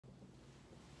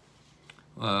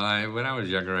When I was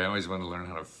younger, I always wanted to learn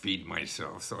how to feed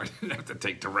myself, so I didn't have to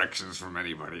take directions from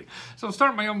anybody. So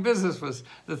starting my own business was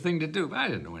the thing to do, but I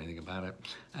didn't know anything about it.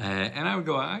 And I would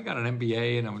go, I got an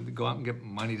MBA, and I would go out and get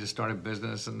money to start a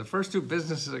business. And the first two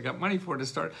businesses I got money for to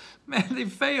start, man, they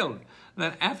failed. And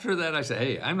then after that, I said,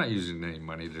 hey, I'm not using any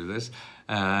money to do this.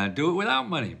 Do it without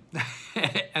money.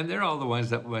 And they're all the ones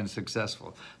that went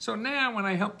successful. So now when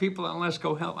I help people on Let's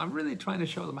Go Help, I'm really trying to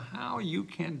show them how you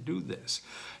can do this.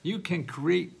 You can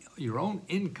create your own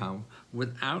income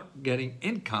without getting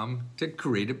income to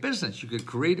create a business. You could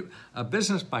create a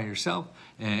business by yourself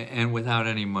and without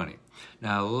any money.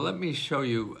 Now, let me show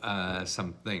you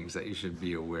some things that you should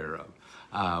be aware of.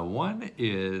 One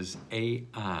is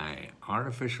AI,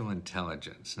 artificial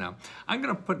intelligence. Now, I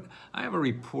have a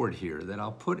report here that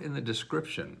I'll put in the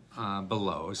description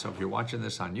below. So if you're watching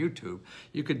this on YouTube,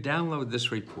 you could download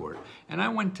this report. And I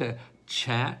went to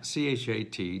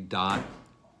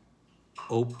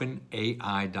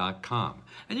chat.openai.com.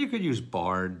 And you could use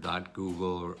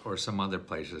bard.google or some other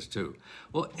places too.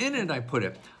 Well, in it, I put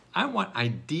it, I want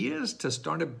ideas to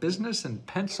start a business in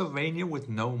Pennsylvania with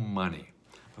no money.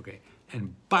 Okay.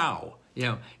 And bow,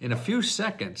 in a few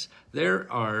seconds,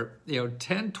 there are,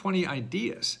 10, 20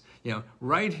 ideas,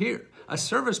 right here. A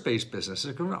service-based business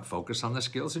is going to focus on the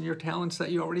skills and your talents that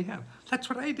you already have. That's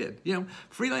what I did,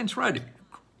 freelance writing,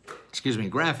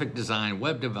 graphic design,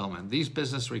 web development. These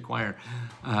businesses require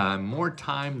more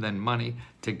time than money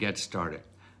to get started.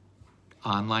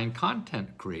 Online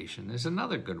content creation is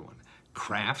another good one.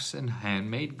 Crafts and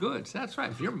handmade goods. That's right.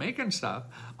 If you're making stuff,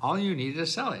 all you need is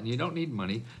to sell it, and you don't need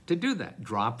money to do that.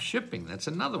 Drop shipping. That's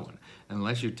another one.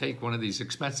 Unless you take one of these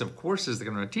expensive courses, they're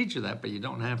going to teach you that, but you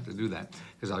don't have to do that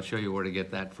because I'll show you where to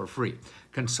get that for free.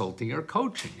 Consulting or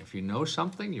coaching. If you know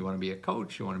something, you want to be a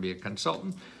coach, you want to be a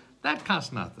consultant, that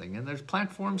costs nothing. And there's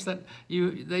platforms that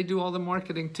they do all the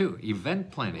marketing too.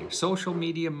 Event planning, social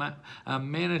media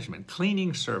management,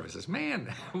 cleaning services.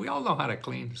 Man, we all know how to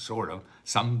clean, sort of.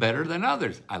 Some better than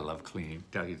others. I love cleaning,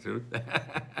 tell you the truth.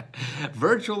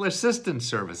 Virtual assistant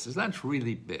services, that's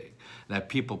really big, that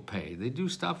people pay. They do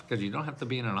stuff because you don't have to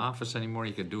be in an office anymore.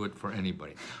 You can do it for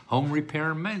anybody. Home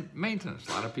repair and maintenance.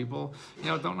 A lot of people,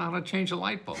 don't know how to change a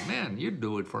light bulb. Man, you'd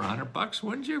do it for $100,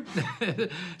 wouldn't you?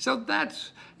 So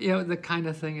that's, the kind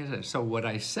of thing it is. So what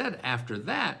I said after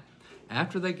that,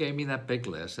 after they gave me that big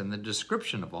list and the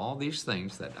description of all these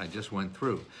things that I just went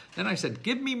through, then I said,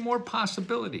 give me more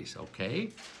possibilities, okay?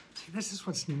 See, this is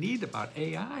what's neat about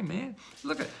AI, man.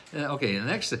 Look at, okay, the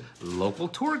next, local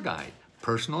tour guide,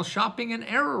 personal shopping and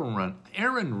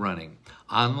errand running,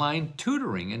 online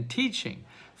tutoring and teaching,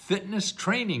 fitness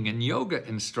training and yoga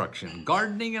instruction,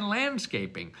 gardening and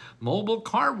landscaping, mobile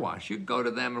car wash. You go to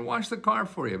them and wash the car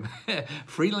for you.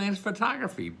 Freelance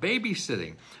photography,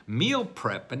 babysitting, meal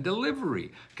prep and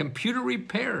delivery, computer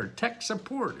repair, tech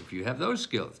support, if you have those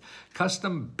skills,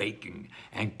 custom baking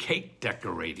and cake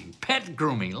decorating, pet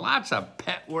grooming, lots of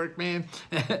pet work, man,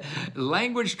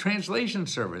 language translation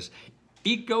service,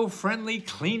 eco-friendly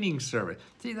cleaning service.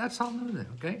 See, that's all new there,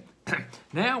 okay?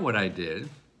 Now what I did,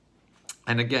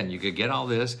 and again, you could get all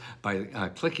this by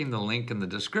clicking the link in the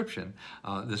description.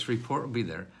 This report will be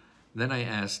there. Then I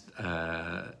asked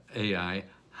AI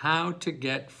how to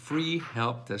get free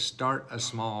help to start a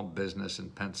small business in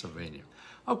Pennsylvania.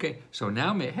 Okay, so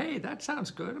now, hey, that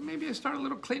sounds good. Maybe I start a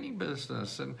little cleaning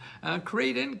business and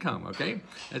create income, okay?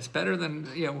 It's better than,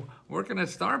 working at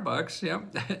Starbucks,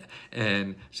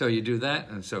 And so you do that,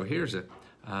 and so here's it.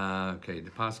 Okay,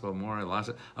 possible more, lots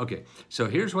of, okay, so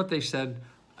here's what they said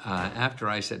after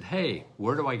I said, hey,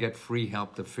 where do I get free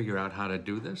help to figure out how to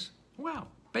do this? Wow,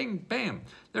 bing, bam.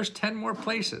 There's 10 more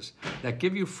places that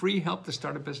give you free help to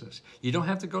start a business. You don't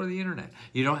have to go to the internet.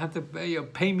 You don't have to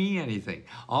pay me anything.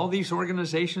 All these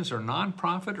organizations are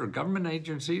nonprofit or government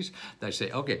agencies that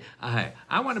say, okay,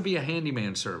 I want to be a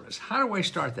handyman service. How do I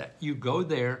start that? You go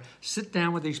there, sit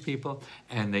down with these people,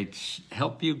 and they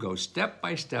help you go step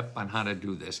by step on how to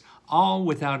do this, all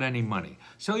without any money.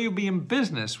 So you'll be in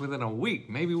business within a week,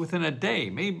 maybe within a day,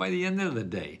 maybe by the end of the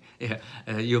day,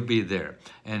 you'll be there.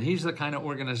 And these are the kind of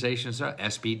organizations,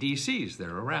 SBDCs,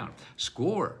 they're around.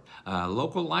 SCORE,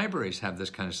 local libraries have this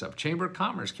kind of stuff. Chamber of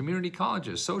Commerce, community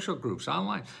colleges, social groups,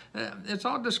 online. It's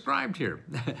all described here.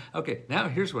 Okay, now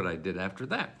here's what I did after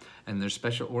that. And there's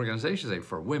special organizations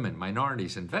for women,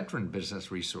 minorities, and veteran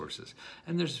business resources.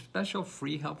 And there's special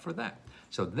free help for that.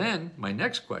 So then, my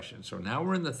next question, so now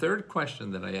we're in the third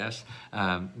question that I asked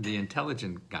the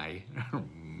intelligent guy,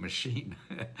 machine,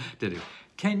 to do.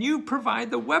 Can you provide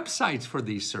the websites for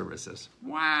these services?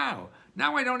 Wow,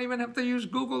 now I don't even have to use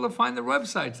Google to find the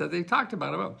websites that they talked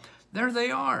about. There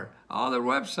they are. all their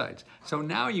websites. So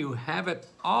now you have it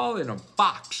all in a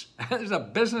box. There's a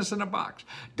business in a box.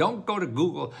 Don't go to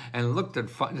Google and look to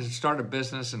start a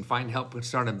business and find help with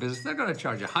start a business. They're going to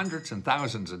charge you hundreds and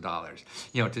thousands of dollars,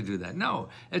 to do that. No,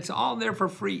 it's all there for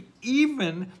free.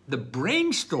 Even the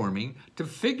brainstorming to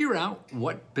figure out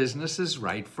what business is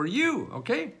right for you,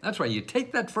 okay? That's why you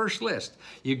take that first list.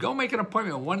 You go make an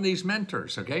appointment with one of these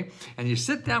mentors, okay? And you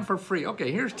sit down for free.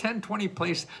 Okay, here's 10, 20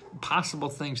 possible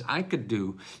things I could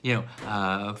do,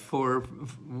 for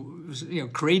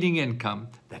creating income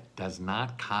that does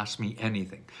not cost me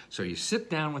anything. So you sit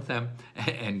down with them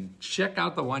and check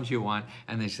out the ones you want,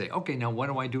 and they say, okay, now what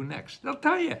do I do next? They'll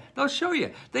tell you, they'll show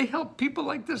you. They help people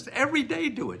like this every day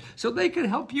do it. So they can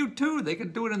help you too. They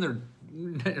can do it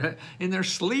in their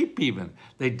sleep even.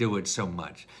 They do it so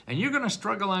much. And you're going to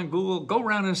struggle on Google, go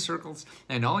around in circles,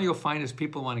 and all you'll find is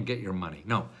people want to get your money.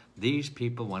 No, these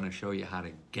people want to show you how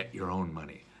to get your own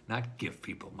money, not give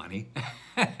people money.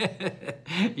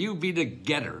 You be the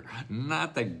getter,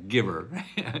 not the giver.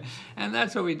 And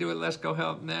that's what we do at Let's Go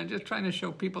Help. Now, just trying to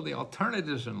show people the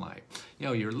alternatives in life.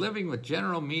 You're living with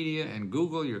general media and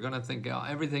Google, you're going to think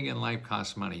everything in life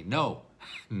costs money. No.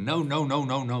 No, no, no,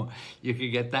 no, no. You can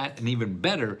get that and even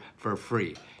better for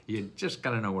free. You just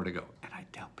got to know where to go. And I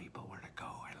tell people where to go.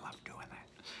 I love doing that.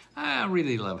 I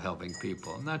really love helping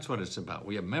people, and that's what it's about.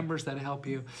 We have members that help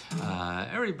you.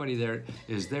 Everybody there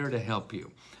is there to help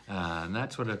you. And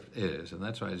that's what it is. And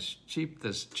that's why it's cheap.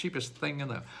 This cheapest thing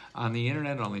on the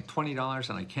internet, only $20,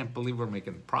 and I can't believe we're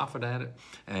making profit at it.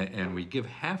 And we give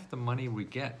half the money we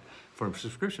get for a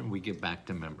subscription, we give back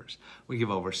to members. We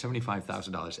give over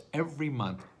 $75,000 every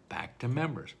month back to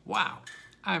members. Wow,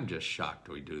 I'm just shocked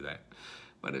we do that.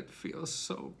 But it feels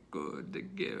so good to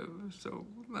give, so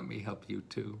let me help you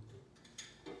too.